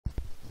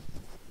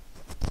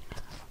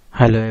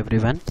Hello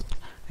everyone.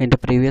 In the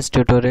previous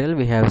tutorial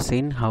we have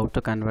seen how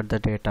to convert the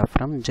data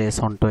from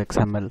JSON to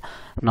XML.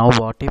 Now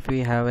what if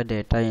we have a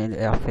data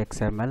of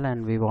XML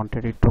and we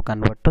wanted it to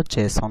convert to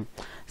JSON?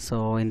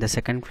 So in the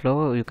second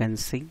flow you can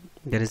see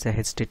there is a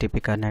HTTP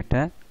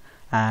connector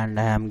and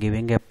I am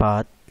giving a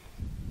path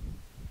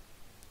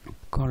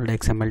called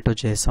XML to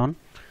JSON,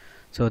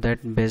 so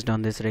that based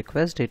on this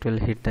request it will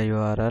hit the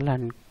URL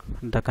and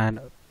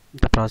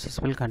the process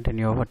will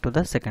continue over to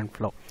the second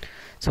flow.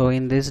 So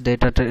in this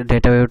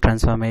Dataweave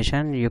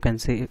transformation, you can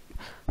see,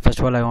 first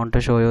of all I want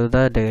to show you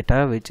the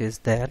data which is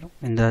there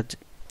in the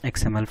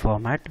XML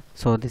format.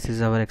 So this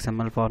is our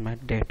XML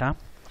format data.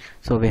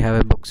 So we have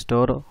a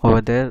bookstore over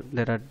there.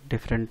 There are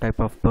different type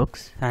of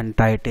books and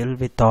title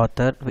with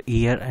author,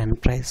 year and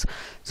price.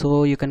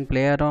 So you can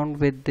play around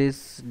with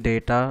this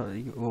data.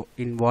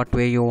 In what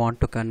way you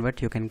want to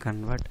convert, you can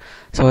convert.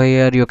 So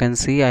here you can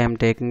see I am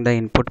taking the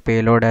input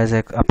payload as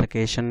a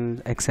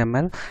application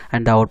XML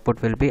and the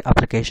output will be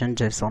application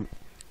JSON.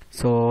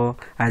 So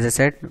as I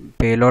said,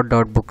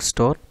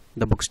 payload.bookstore,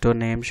 the bookstore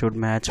name should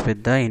match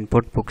with the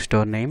input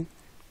bookstore name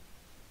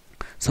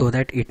so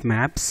that it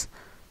maps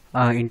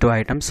into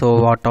items.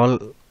 So what all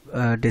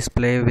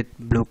display with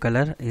blue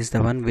color is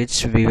the one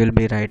which we will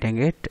be writing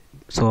it.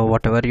 So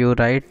whatever you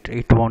write,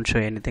 it won't show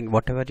anything.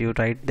 Whatever you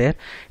write there,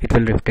 it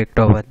will reflect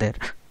over there.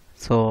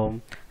 So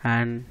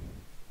and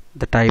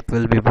the type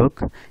will be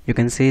book. You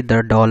can see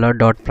the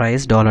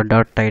 $.price,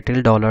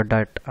 $.title,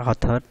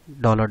 $.author,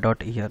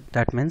 $.year.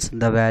 That means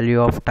the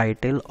value of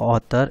title,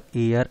 author,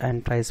 year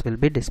and price will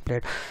be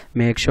displayed.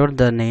 Make sure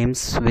the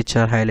names which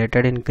are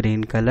highlighted in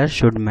green color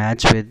should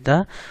match with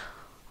the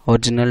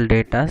original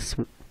data's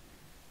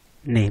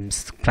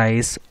names,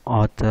 price,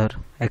 author,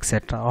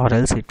 etc., or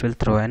else it will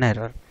throw an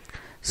error.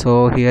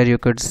 So here you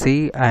could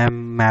see I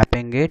am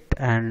mapping it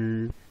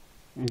and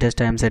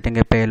just I am setting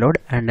a payload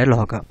and a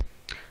logger.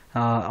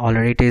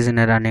 Already it is in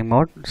a running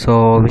mode,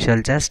 so we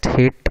shall just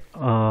hit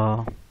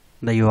the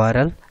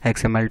URL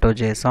XML to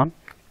JSON.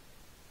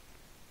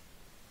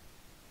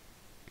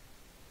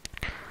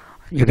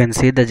 You can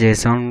see the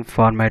JSON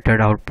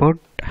formatted output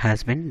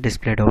has been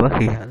displayed over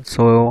here.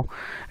 So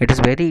it is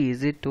very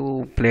easy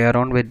to play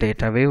around with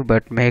Dataweave,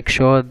 but make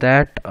sure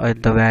that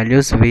the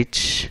values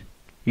which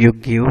you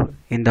give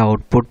in the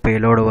output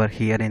payload over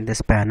here in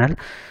this panel,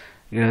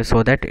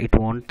 so that it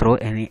won't throw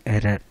any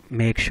error.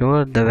 Make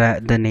sure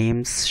the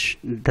names,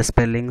 the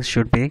spellings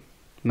should be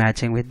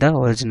matching with the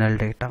original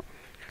data.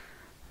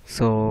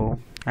 So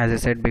as I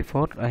said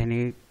before,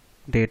 any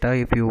data,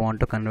 if you want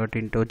to convert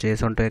into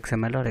JSON to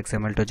XML or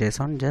XML to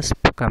JSON, just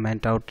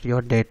comment out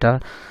your data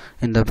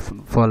in the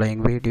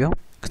following video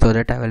so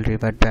that I will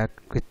revert back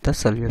with the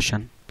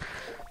solution.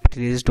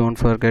 Please don't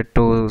forget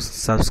to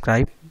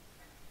subscribe.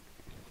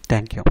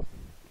 Thank you.